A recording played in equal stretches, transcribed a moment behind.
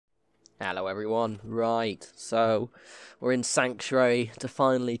Hello everyone, right, so we're in Sanctuary to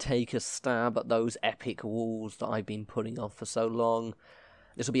finally take a stab at those epic walls that I've been putting off for so long.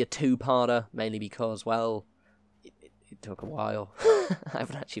 This will be a two-parter, mainly because, well, it took a while. I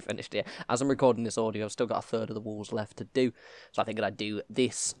haven't actually finished it. As I'm recording this audio, I've still got a third of the walls left to do, so I think I'd do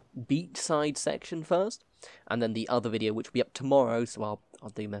this beachside section first, and then the other video, which will be up tomorrow, so I'll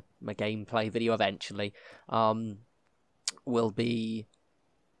do my gameplay video eventually, will be...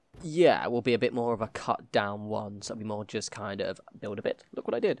 yeah, it will be a bit more of a cut down one, so it'll be more just kind of build a bit, look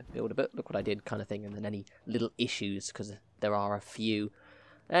what I did, build a bit, look what I did kind of thing, and then any little issues, because there are a few.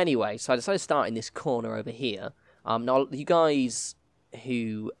 Anyway, so I decided to start in this corner over here. Now, you guys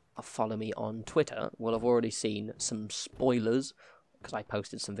who follow me on Twitter will have already seen some spoilers, because I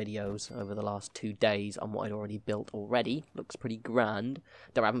posted some videos over the last 2 days on what I'd already built already. Looks pretty grand.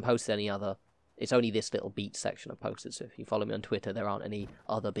 Though I haven't posted any other. It's only this little beat section I've posted, so if you follow me on Twitter, there aren't any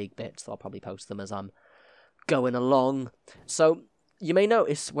other big bits, so I'll probably post them as I'm going along. So, you may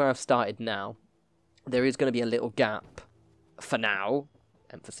notice where I've started now, there is going to be a little gap, for now,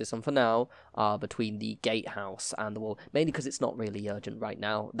 emphasis on for now, between the gatehouse and the wall, mainly because it's not really urgent right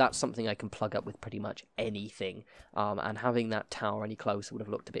now. That's something I can plug up with pretty much anything, and having that tower any closer would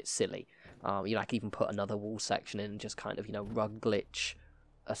have looked a bit silly. I could even put another wall section in and just kind of, rug glitch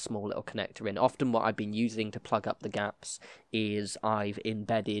a small little connector in. Often what I've been using to plug up the gaps is I've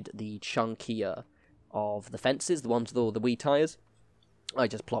embedded the chunkier of the fences, the ones with all the wee tyres. I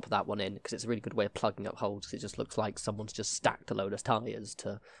just plop that one in because it's a really good way of plugging up holes, because it just looks like someone's just stacked a load of tyres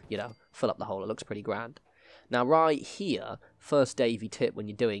to, fill up the hole. It looks pretty grand. Now right here, first Davey tip when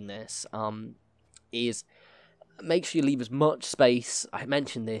you're doing this, is make sure you leave as much space. I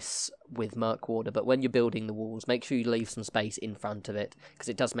mentioned this with Murkwater, but when you're building the walls, make sure you leave some space in front of it, because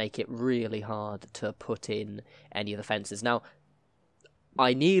it does make it really hard to put in any of the fences. Now,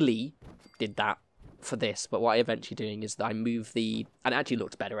 I nearly did that for this, but what I eventually doing is that I move the... and it actually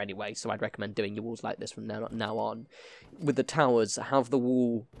looks better anyway, so I'd recommend doing your walls like this from now on. With the towers, have the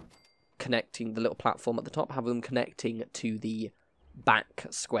wall connecting, the little platform at the top, have them connecting to the back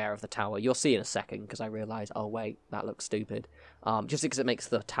square of the tower. You'll see in a second, because I realise, oh wait, that looks stupid. Just because it makes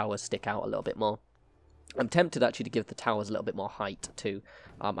the towers stick out a little bit more. I'm tempted actually to give the towers a little bit more height too.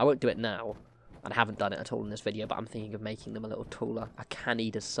 I won't do it now, and I haven't done it at all in this video, but I'm thinking of making them a little taller. I can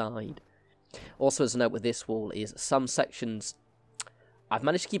either side. Also, as a note with this wall is some sections... I've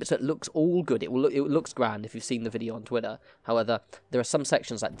managed to keep it so it looks all good. It looks grand if you've seen the video on Twitter. However, there are some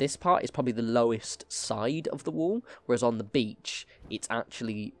sections like this part is probably the lowest side of the wall, whereas on the beach, it's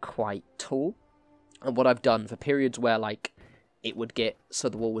actually quite tall. And what I've done for periods where, it would get so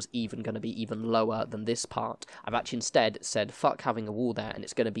the wall was even going to be even lower than this part, I've actually instead said, fuck having a wall there, and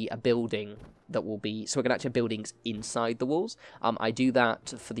it's going to be a building that will be... so we're going to actually have buildings inside the walls. I do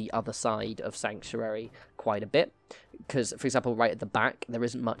that for the other side of Sanctuary quite a bit, because, for example, right at the back, there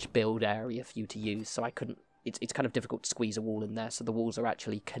isn't much build area for you to use, so I couldn't... It's kind of difficult to squeeze a wall in there, so the walls are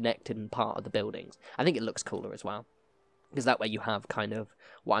actually connected and part of the buildings. I think it looks cooler as well, because that way you have kind of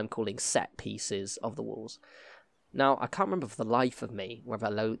what I'm calling set pieces of the walls. Now, I can't remember for the life of me whether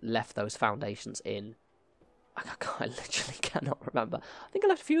I left those foundations in. I literally cannot remember. I think I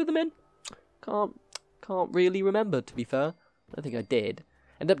left a few of them in. Can't really remember, to be fair. I don't think I did.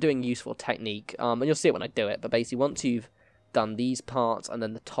 Ended up doing a useful technique, and you'll see it when I do it, but basically once you've done these parts and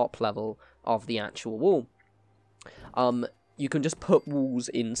then the top level of the actual wall, you can just put walls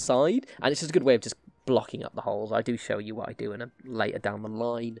inside, and it's just a good way of just blocking up the holes. I do show you what I do later down the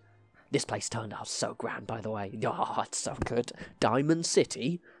line. This place turned out so grand, by the way. Oh, it's so good. Diamond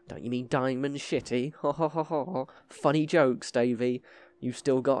City? Don't you mean Diamond Shitty? Ha ha ha ha. Funny jokes, Davey. You've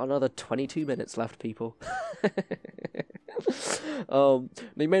still got another 22 minutes left, people. You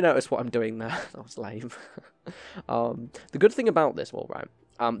may notice what I'm doing there. That was lame. The good thing about this wall, right?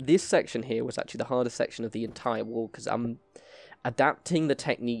 This section here was actually the hardest section of the entire wall, because I'm adapting the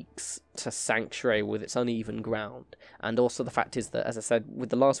techniques to Sanctuary with its uneven ground, and also the fact is that, as I said,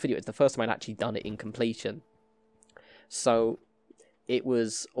 with the last video, it's the first time I'd actually done it in completion. So it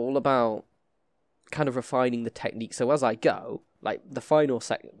was all about kind of refining the technique. So as I go, the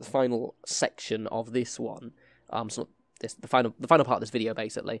final section of this one, the final part of this video,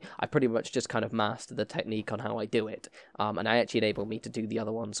 basically, I pretty much just kind of mastered the technique on how I do it, and I actually enabled me to do the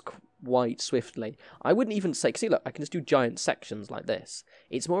other ones quite swiftly. I wouldn't even say, see, look, I can just do giant sections like this.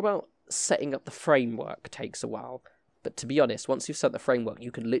 It's more about setting up the framework takes a while, but to be honest, once you've set the framework, you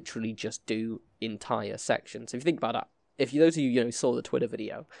can literally just do entire sections. If you think about that, if those of you saw the Twitter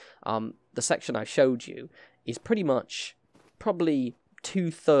video, the section I showed you is pretty much probably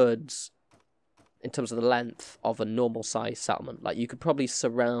 2/3 in terms of the length of a normal size settlement. You could probably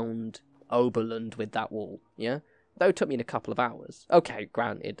surround Oberland with that wall, yeah? Though it took me a couple of hours. Okay,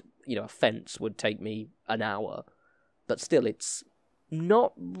 granted, you know, a fence would take me an hour, but still, it's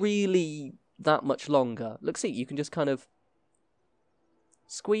not really that much longer. Look, see, you can just kind of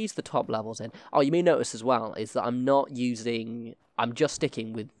squeeze the top levels in. Oh, you may notice as well is that I'm just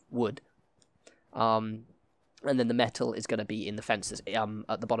sticking with wood. And then the metal is going to be in the fences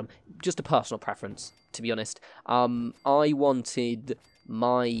at the bottom. Just a personal preference, to be honest. I wanted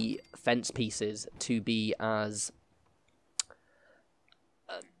my fence pieces to be as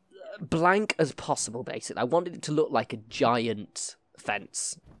blank as possible, basically. I wanted it to look like a giant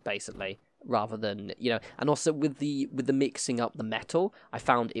fence, basically, rather than, you know. And also with the mixing up the metal, I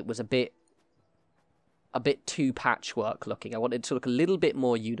found it was a bit too patchwork looking. I wanted it to look a little bit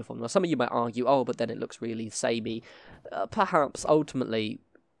more uniform. Now, some of you might argue, oh, but then it looks really samey. Perhaps, ultimately,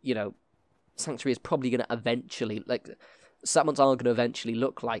 you know, Sanctuary is probably going to eventually, like, settlements are going to eventually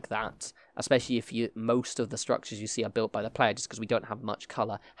look like that, especially if most of the structures you see are built by the player, just because we don't have much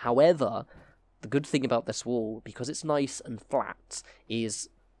colour. However, the good thing about this wall, because it's nice and flat, is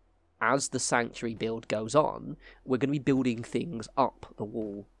as the Sanctuary build goes on, we're going to be building things up the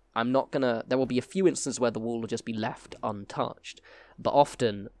wall. There will be a few instances where the wall will just be left untouched, but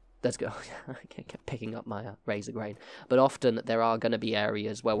often, I kept picking up my razor grain, but often there are going to be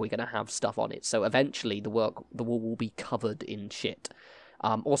areas where we're going to have stuff on it, so eventually the wall will be covered in shit.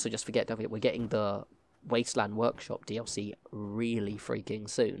 Also, don't forget, we're getting the Wasteland Workshop DLC really freaking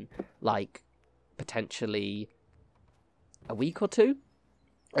soon, like, potentially a week or two?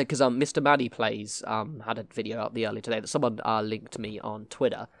 Because Mr. Maddie Plays had a video out earlier today that someone linked me on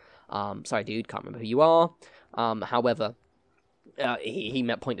Twitter. Sorry, dude, can't remember who you are. However, he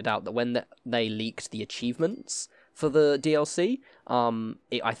pointed out that when they leaked the achievements for the DLC,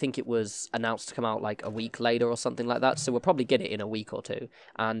 I think it was announced to come out like a week later or something like that. So we'll probably get it in a week or two,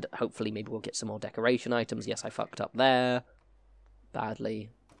 and hopefully maybe we'll get some more decoration items. Yes, I fucked up there badly.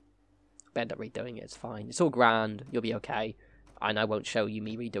 I end up redoing it. It's fine. It's all grand. You'll be okay. And I won't show you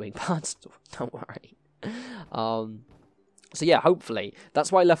me redoing parts, don't worry. So yeah, hopefully.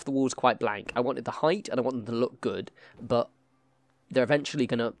 That's why I left the walls quite blank. I wanted the height, and I wanted them to look good, but they're eventually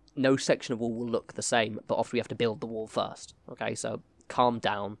no section of wall will look the same, but often we have to build the wall first. Okay, so calm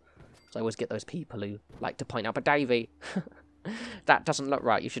down. So I always get those people who like to point out, but Davey, that doesn't look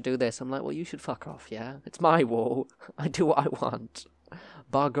right, you should do this. I'm like, well, you should fuck off, yeah? It's my wall. I do what I want.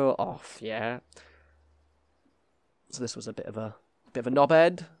 Bugger off, yeah? So this was a bit of a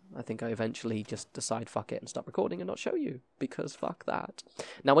knobhead. I think I eventually just decide fuck it and stop recording and not show you, because fuck that.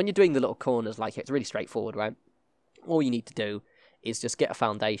 Now, when you're doing the little corners like it, it's really straightforward, right? All you need to do is just get a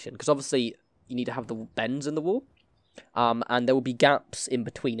foundation, because obviously you need to have the bends in the wall, and there will be gaps in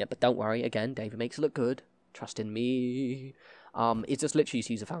between it, but don't worry, again, David makes it look good. Trust in me. It's just literally just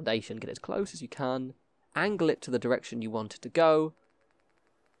use a foundation, get it as close as you can, angle it to the direction you want it to go,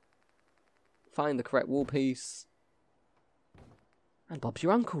 find the correct wall piece, and Bob's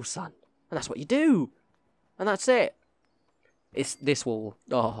your uncle, son. And that's what you do. And that's it. It's this wall.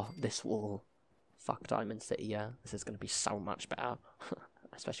 Oh, this wall. Fuck Diamond City, yeah. This is going to be so much better.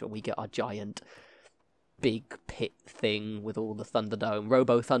 Especially when we get our giant big pit thing with all the Thunderdome.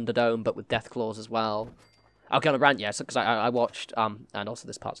 Robo Thunderdome, but with Death Claws as well. I'll go on a rant, yes, because I watched, and also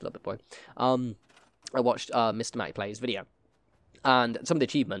this part's a little bit boring. I watched Mr. Matty Play's video. And some of the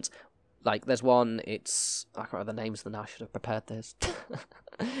achievements, like, there's one, I can't remember the names of them now, I should have prepared this.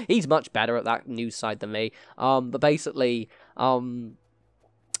 He's much better at that news side than me. But basically,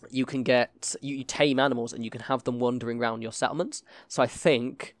 you can you tame animals and you can have them wandering around your settlements. So I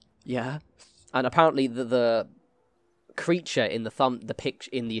think, yeah. And apparently the creature in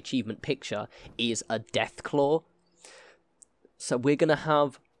in the achievement picture is a death claw. So we're gonna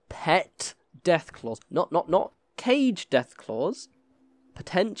have pet death claws, not cage death claws.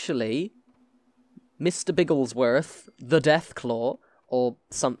 Potentially, Mr. Bigglesworth, the Deathclaw, or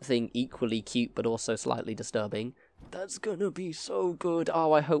something equally cute but also slightly disturbing. That's gonna be so good.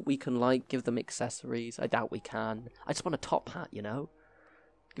 Oh, I hope we can, like, give them accessories. I doubt we can. I just want a top hat, you know?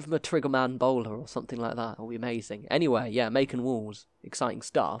 Give them a Triggerman bowler or something like that. It'll be amazing. Anyway, yeah, making walls. Exciting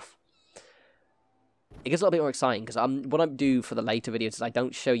stuff. It gets a little bit more exciting, because what I do for the later videos is I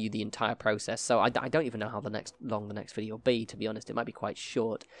don't show you the entire process, so I don't even know how long the next video will be, to be honest. It might be quite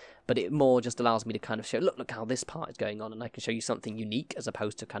short, but it more just allows me to kind of show, look how this part is going on, and I can show you something unique, as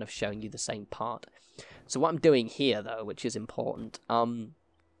opposed to kind of showing you the same part. So what I'm doing here, though, which is important,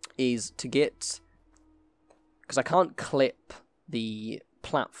 is to get, because I can't clip the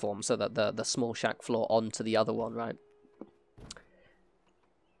platform, so that the small shack floor onto the other one, right?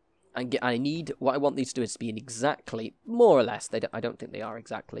 and I need, what I want these to do is to be in exactly, more or less, I don't think they are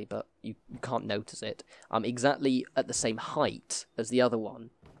exactly, but you can't notice it, exactly at the same height as the other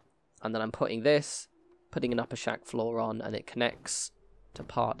one. And then I'm putting an upper shack floor on, and it connects to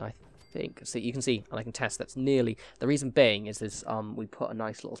part, I think. So you can see, and I can test that's nearly, the reason being is this, we put a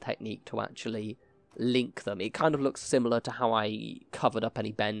nice little technique to actually link them. It kind of looks similar to how I covered up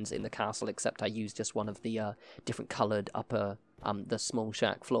any bends in the castle, except I used just one of the different coloured upper, the small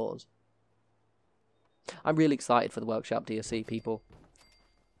shack floors. I'm really excited for the workshop DLC, people.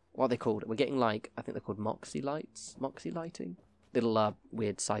 What are they called? We're getting, like, I think they're called Moxie lights? Moxie lighting? Little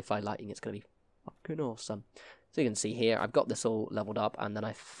weird sci-fi lighting. It's going to be fucking awesome. So you can see here, I've got this all leveled up, and then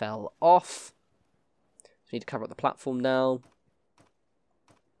I fell off. So I need to cover up the platform now.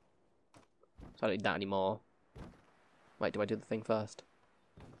 So I don't need that anymore. Wait, do I do the thing first?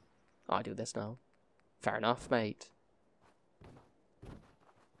 Oh, I do this now. Fair enough, mate.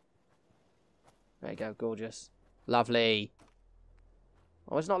 There you go, gorgeous. Lovely.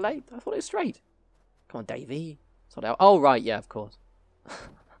 Oh, it's not late? I thought it was straight. Come on, Davey. Sort it out. Oh, right, yeah, of course.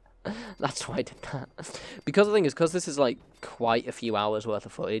 That's why I did that. Because the thing is, because this is like quite a few hours worth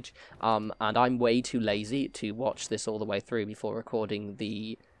of footage, and I'm way too lazy to watch this all the way through before recording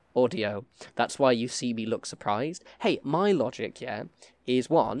the audio. That's why you see me look surprised. Hey, my logic, yeah, is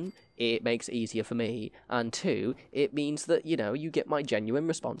one, it makes it easier for me, and two, it means that, you know, you get my genuine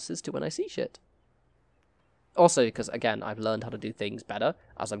responses to when I see shit. Also, because, again, I've learned how to do things better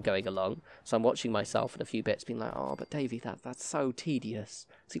as I'm going along, so I'm watching myself in a few bits being like, oh, but Davey, that's so tedious.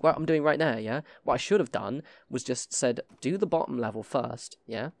 See, what I'm doing right now, yeah? What I should have done was just said, do the bottom level first,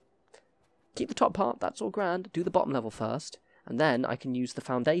 yeah? Keep the top part, that's all grand, do the bottom level first, and then I can use the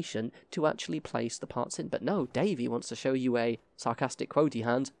foundation to actually place the parts in. But no, Davey wants to show you a, sarcastic quotey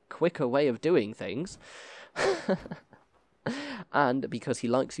hands, quicker way of doing things. And because he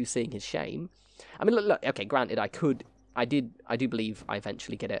likes you seeing his shame, I mean, look, okay, granted, I do believe I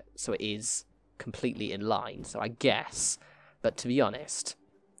eventually get it, so it is completely in line, so I guess, but to be honest,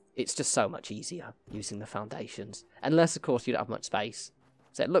 it's just so much easier using the foundations, unless, of course, you don't have much space,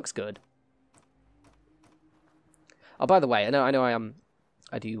 so it looks good. Oh, by the way,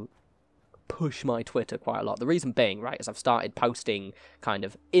 I do push my Twitter quite a lot. The reason being, right, is I've started posting kind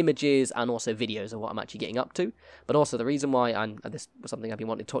of images and also videos of what I'm actually getting up to. But also the reason why and this was something I've been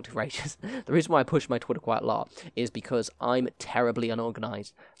wanting to talk to for ages, the reason why I push my Twitter quite a lot is because I'm terribly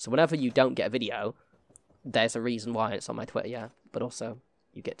unorganized. So whenever you don't get a video, there's a reason why it's on my Twitter, yeah. But also,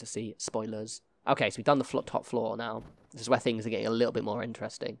 you get to see spoilers. Okay, so we've done the top floor now. This is where things are getting a little bit more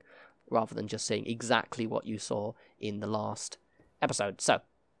interesting, rather than just seeing exactly what you saw in the last episode. So,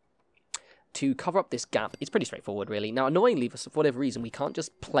 to cover up this gap, it's pretty straightforward, really. Now, annoyingly, for whatever reason, we can't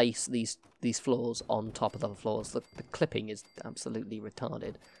just place these floors on top of other floors. The clipping is absolutely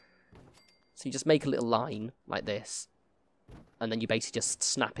retarded. So you just make a little line like this, and then you basically just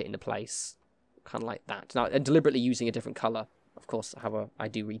snap it into place, kind of like that. Now, and deliberately using a different colour. Of course, however, I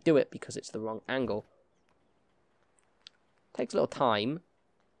do redo it because it's the wrong angle. Takes a little time.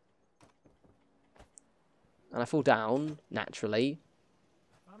 And I fall down, naturally.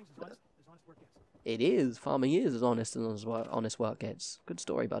 It is. Farming is as honest as honest work gets. Good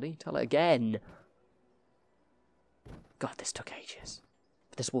story, buddy. Tell it again. God, this took ages.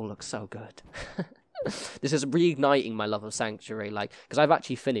 But this wall looks so good. This is reigniting my love of Sanctuary, like, because I've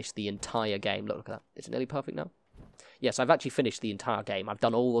actually finished the entire game. Look at that. Is it nearly perfect now? Yes, I've actually finished the entire game. I've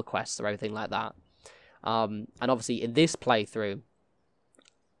done all the quests or everything like that. And obviously, in this playthrough,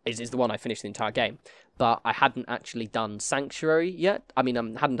 is the one I finished the entire game. But I hadn't actually done Sanctuary yet. I mean,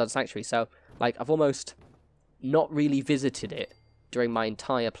 hadn't done Sanctuary, so, like, I've almost not really visited it during my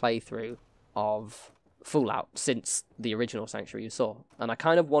entire playthrough of Fallout since the original Sanctuary you saw. And I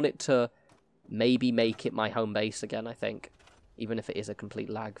kind of want it to maybe make it my home base again, I think. Even if it is a complete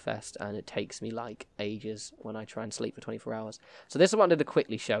lag fest and it takes me, like, ages when I try and sleep for 24 hours. So this is what I wanted to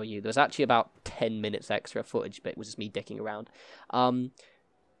quickly show you. There's actually about 10 minutes extra footage, but it was just me dicking around.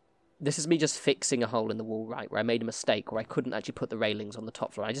 This is me just fixing a hole in the wall, right, where I made a mistake, where I couldn't actually put the railings on the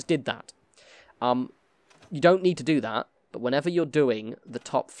top floor. I just did that. You don't need to do that, but whenever you're doing the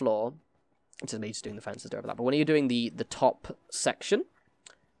top floor, it's just me just doing the fences over that, but when you're doing the top section,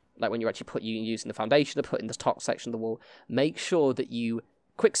 like when you're actually using the foundation to put in the top section of the wall, make sure that you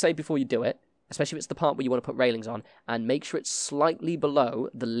quick save before you do it, especially if it's the part where you want to put railings on, and make sure it's slightly below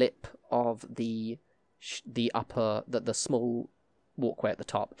the lip of the small walkway at the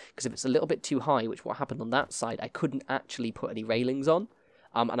top, because if it's a little bit too high, which what happened on that side, I couldn't actually put any railings on,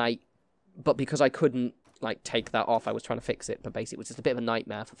 but because I couldn't like, take that off. I was trying to fix it, but basically it was just a bit of a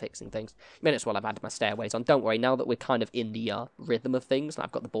nightmare for fixing things. You may as well have added my stairways on. Don't worry, now that we're kind of in the rhythm of things, and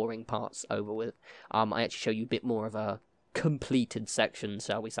I've got the boring parts over with, I actually show you a bit more of a completed section,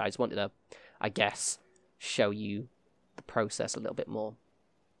 shall we say. I just wanted to, I guess, show you the process a little bit more.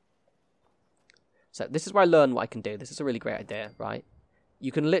 So this is where I learn what I can do. This is a really great idea, right?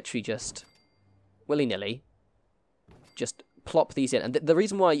 You can literally just, willy-nilly, just plop these in. And the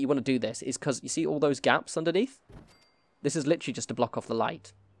reason why you want to do this is because you see all those gaps underneath? This is literally just to block off the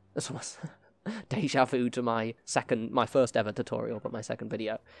light. This was deja vu to my first ever tutorial, but my second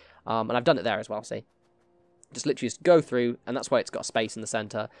video. And I've done it there as well, see? Just literally just go through, and that's why it's got a space in the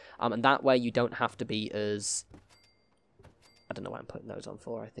centre. And that way you don't have to be as... I don't know why I'm putting those on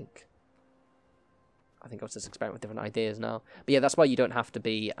for, I think I was just experimenting with different ideas now. But yeah, that's why you don't have to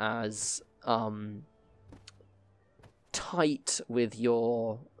be as tight with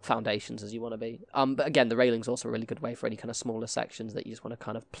your foundations as you want to be. But again, the railing's also a really good way for any kind of smaller sections that you just want to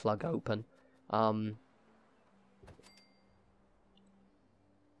kind of plug open.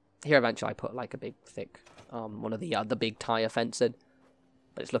 Here eventually I put like a big thick one of the big tyre fencing,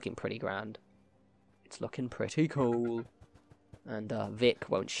 but it's looking pretty grand. It's looking pretty cool. And Vic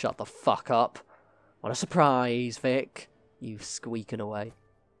won't shut the fuck up. What a surprise, Vic. You squeaking away.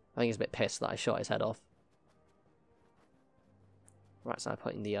 I think he's a bit pissed that I shot his head off. Right, so I'm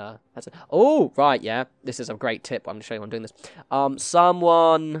putting the... Oh, right, yeah. This is a great tip. I'm going to show you how I'm doing this.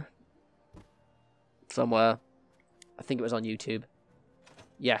 Someone... Somewhere. I think it was on YouTube.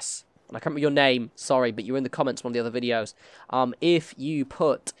 Yes. And I can't remember your name. Sorry, but you were in the comments on one of the other videos. If you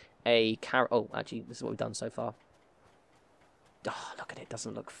put a carrot... Oh, actually, this is what we've done so far. Oh, look at it. It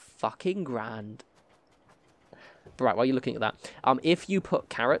doesn't look fucking grand. But right, while you're looking at that, if you put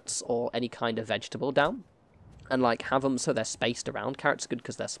carrots or any kind of vegetable down, and like have them so they're spaced around, carrots are good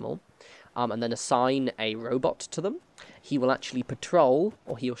because they're small, and then assign a robot to them, he will actually patrol,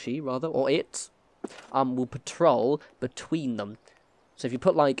 or he or she rather, or it, will patrol between them. So if you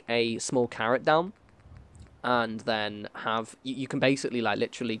put like a small carrot down, and then have, you can basically like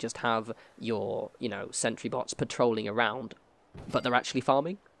literally just have your, you know, sentry bots patrolling around, but they're actually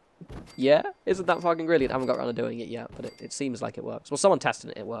farming. Yeah? Isn't that fucking brilliant? I haven't got around to doing it yet, but it seems like it works. Well, someone tested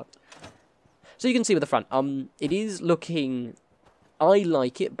it, it worked. So you can see with the front, it is looking... I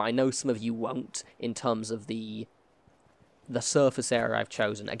like it, but I know some of you won't, in terms of the surface area I've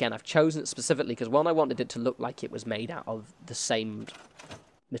chosen. Again, I've chosen it specifically because, one, I wanted it to look like it was made out of the same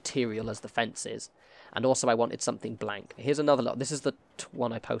material as the fences, and also I wanted something blank. Here's another look. This is the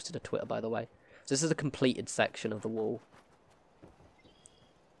one I posted to Twitter, by the way. So this is a completed section of the wall.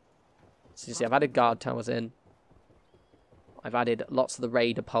 So you see, I've added guard towers in. I've added lots of the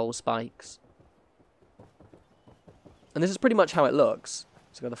raider pole spikes. And this is pretty much how it looks.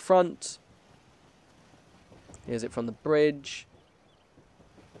 So we've got the front. Here's it from the bridge.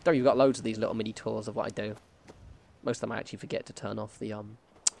 There, you've got loads of these little mini tours of what I do. Most of them I actually forget to turn off the, off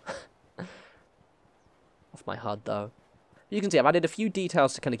my HUD, though. You can see I've added a few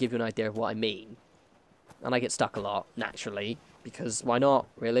details to kind of give you an idea of what I mean. And I get stuck a lot, naturally. Because why not,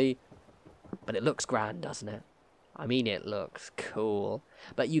 really? But it looks grand, doesn't it? I mean, it looks cool.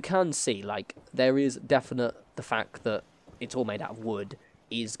 But you can see, like, there is definite... The fact that it's all made out of wood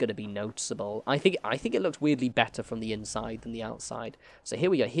is going to be noticeable. I think it looks weirdly better from the inside than the outside. So here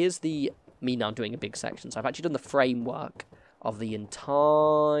we go. Here's me now doing a big section. So I've actually done the framework of the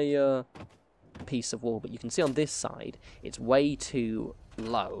entire piece of wall. But you can see on this side, it's way too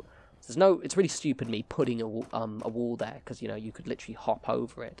low. It's really stupid me putting a wall there, because, you know, you could literally hop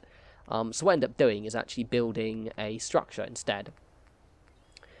over it. So what I end up doing is actually building a structure instead.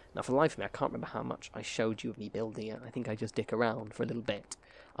 Now, for the life of me, I can't remember how much I showed you of me building it. I think I just dick around for a little bit.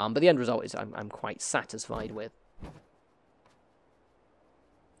 But the end result is I'm quite satisfied with.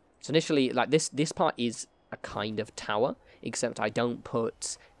 So initially, like, this part is a kind of tower, except I don't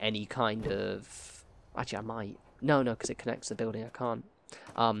put any kind of... Actually, I might. No, because it connects the building. I can't.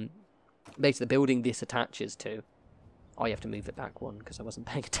 Basically, the building this attaches to... Oh, you have to move it back one, because I wasn't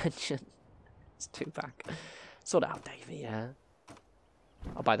paying attention. It's too back. Sort it out, Davey, yeah.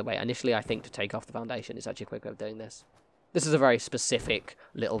 Oh, by the way, initially I think to take off the foundation is actually a quick way of doing this. This is a very specific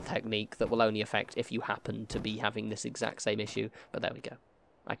little technique that will only affect if you happen to be having this exact same issue. But there we go.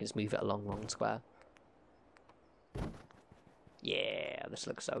 I can just move it along one square. Yeah, this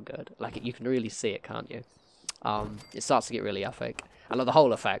looks so good. Like, you can really see it, can't you? It starts to get really epic. And like, the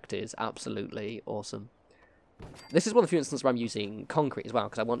whole effect is absolutely awesome. This is one of the few instances where I'm using concrete as well,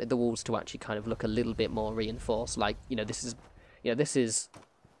 because I wanted the walls to actually kind of look a little bit more reinforced. Like, you know, this is the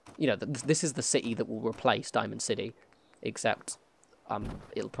city that will replace Diamond City, except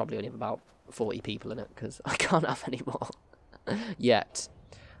it'll probably only have about 40 people in it, because I can't have any more yet.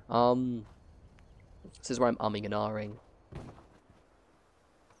 This is where I'm umming and ahhing.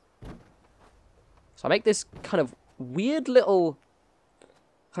 So I make this kind of weird little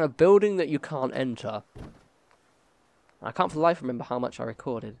kind of building that you can't enter. I can't for the life remember how much I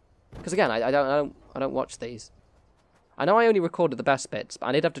recorded, because again, I don't watch these. I know I only recorded the best bits, but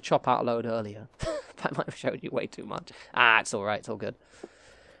I did have to chop out a load earlier. I might have showed you way too much. It's alright, it's all good.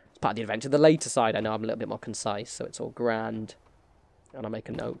 It's part of the adventure. The later side, I know I'm a little bit more concise, so it's all grand. And I'll make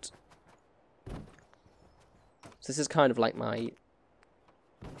a note. So this is kind of like my...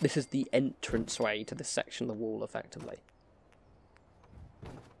 This is the entranceway to this section of the wall, effectively.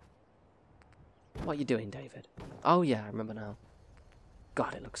 What are you doing, David? Oh yeah, I remember now.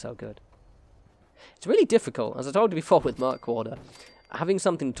 God, it looks so good. It's really difficult, as I told you before with Murkwater, having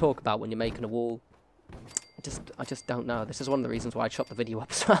something to talk about when you're making a wall. I just don't know. This is one of the reasons why I chopped the video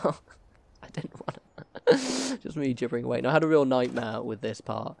up as well. I didn't want to. Just me gibbering away. No, I had a real nightmare with this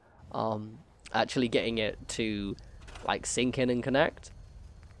part. Actually getting it to like sink in and connect.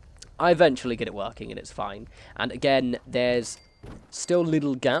 I eventually get it working and it's fine. And again, there's still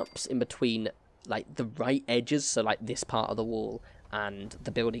little gaps in between like the right edges, so like this part of the wall and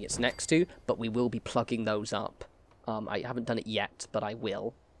the building it's next to, but we will be plugging those up. I haven't done it yet, but I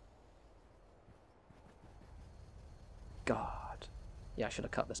will. God. Yeah, I should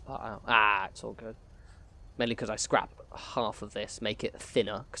have cut this part out. It's all good. Mainly because I scrap half of this, make it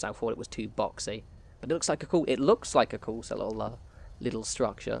thinner, because I thought it was too boxy. But it looks like a cool, little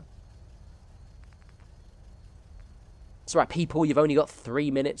structure. It's right, people, you've only got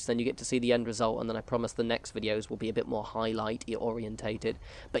 3 minutes, then you get to see the end result, and then I promise the next videos will be a bit more highlight-orientated.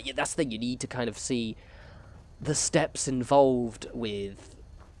 But yeah, that's the thing, you need to kind of see the steps involved with,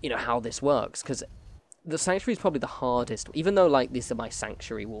 you know, how this works, because the sanctuary is probably the hardest, even though, like, these are my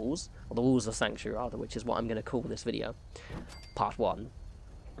sanctuary walls, or the walls of sanctuary, rather, which is what I'm going to call this video, part 1,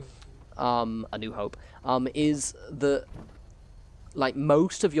 A New Hope, is that, like,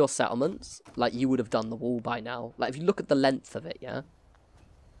 most of your settlements, like, you would have done the wall by now. Like, if you look at the length of it, yeah?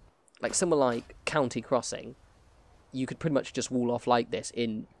 Like, somewhere like County Crossing, you could pretty much just wall off like this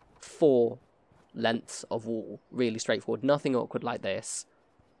in 4 lengths of wall. Really straightforward. Nothing awkward like this.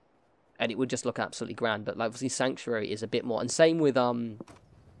 And it would just look absolutely grand. But, like, obviously, Sanctuary is a bit more. And same with,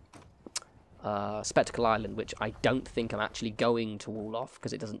 Spectacle Island, which I don't think I'm actually going to wall off,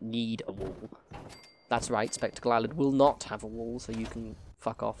 because it doesn't need a wall. That's right, Spectacle Island will not have a wall, so you can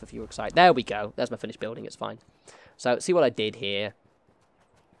fuck off if you're excited. There we go. There's my finished building. It's fine. So, see what I did here?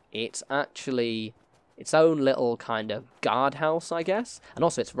 It's actually its own little kind of guardhouse, I guess. And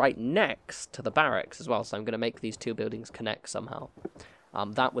also, it's right next to the barracks as well, so I'm going to make these 2 buildings connect somehow.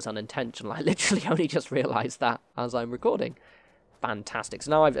 That was unintentional. I literally only just realised that as I'm recording. Fantastic.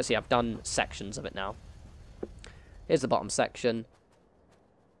 So now I've done sections of it now. Here's the bottom section.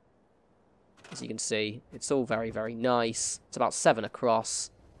 As you can see, it's all very, very nice. It's about 7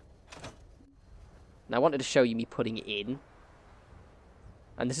 across. Now I wanted to show you me putting it in.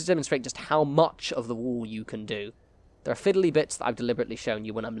 And this is to demonstrate just how much of the wall you can do. There are fiddly bits that I've deliberately shown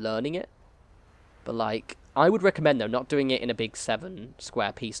you when I'm learning it. But, like, I would recommend, though, not doing it in a big 7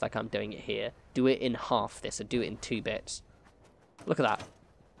 square piece like I'm doing it here. Do it in half this, or do it in 2 bits. Look at that.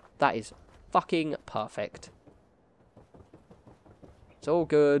 That is fucking perfect. It's all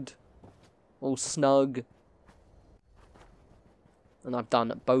good. All snug. And I've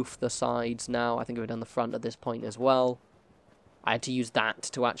done both the sides now. I think I've done the front at this point as well. I had to use that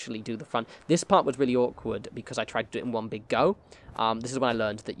to actually do the front. This part was really awkward because I tried to do it in one big go. This is when I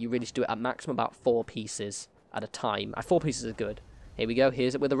learned that you really should do it at maximum about 4 pieces at a time. 4 pieces is good. Here we go.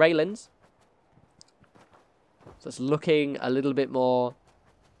 Here's it with the railings. So it's looking a little bit more...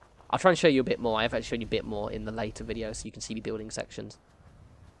 I'll try and show you a bit more. I have actually shown you a bit more in the later video so you can see the building sections.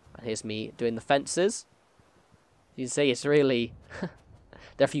 And here's me doing the fences. You can see it's really... there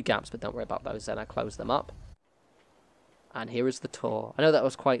are a few gaps, but don't worry about those then. I close them up. And here is the tour. I know that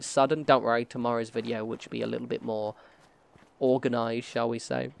was quite sudden. Don't worry, tomorrow's video will be a little bit more organised, shall we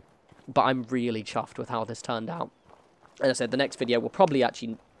say. But I'm really chuffed with how this turned out. As I said, the next video will probably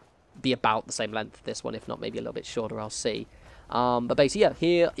actually be about the same length as this one, if not maybe a little bit shorter, I'll see. But basically, yeah,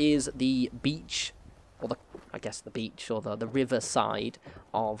 here is the beach, or I guess the beach, or the river side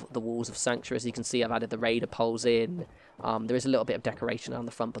of the walls of Sanctuary. As you can see, I've added the raider poles in. There is a little bit of decoration on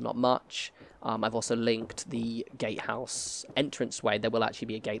the front, but not much. I've also linked the gatehouse entranceway. There will actually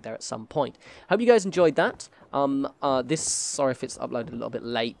be a gate there at some point. Hope you guys enjoyed that. Sorry if it's uploaded a little bit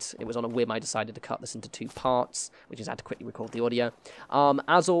late. It was on a whim. I decided to cut this into 2 parts, which is I had to quickly record the audio.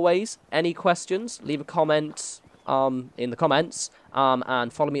 As always, any questions, leave a comment. in the comments,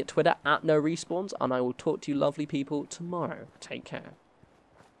 and follow me at Twitter at norespawns, and I will talk to you lovely people tomorrow. Take care.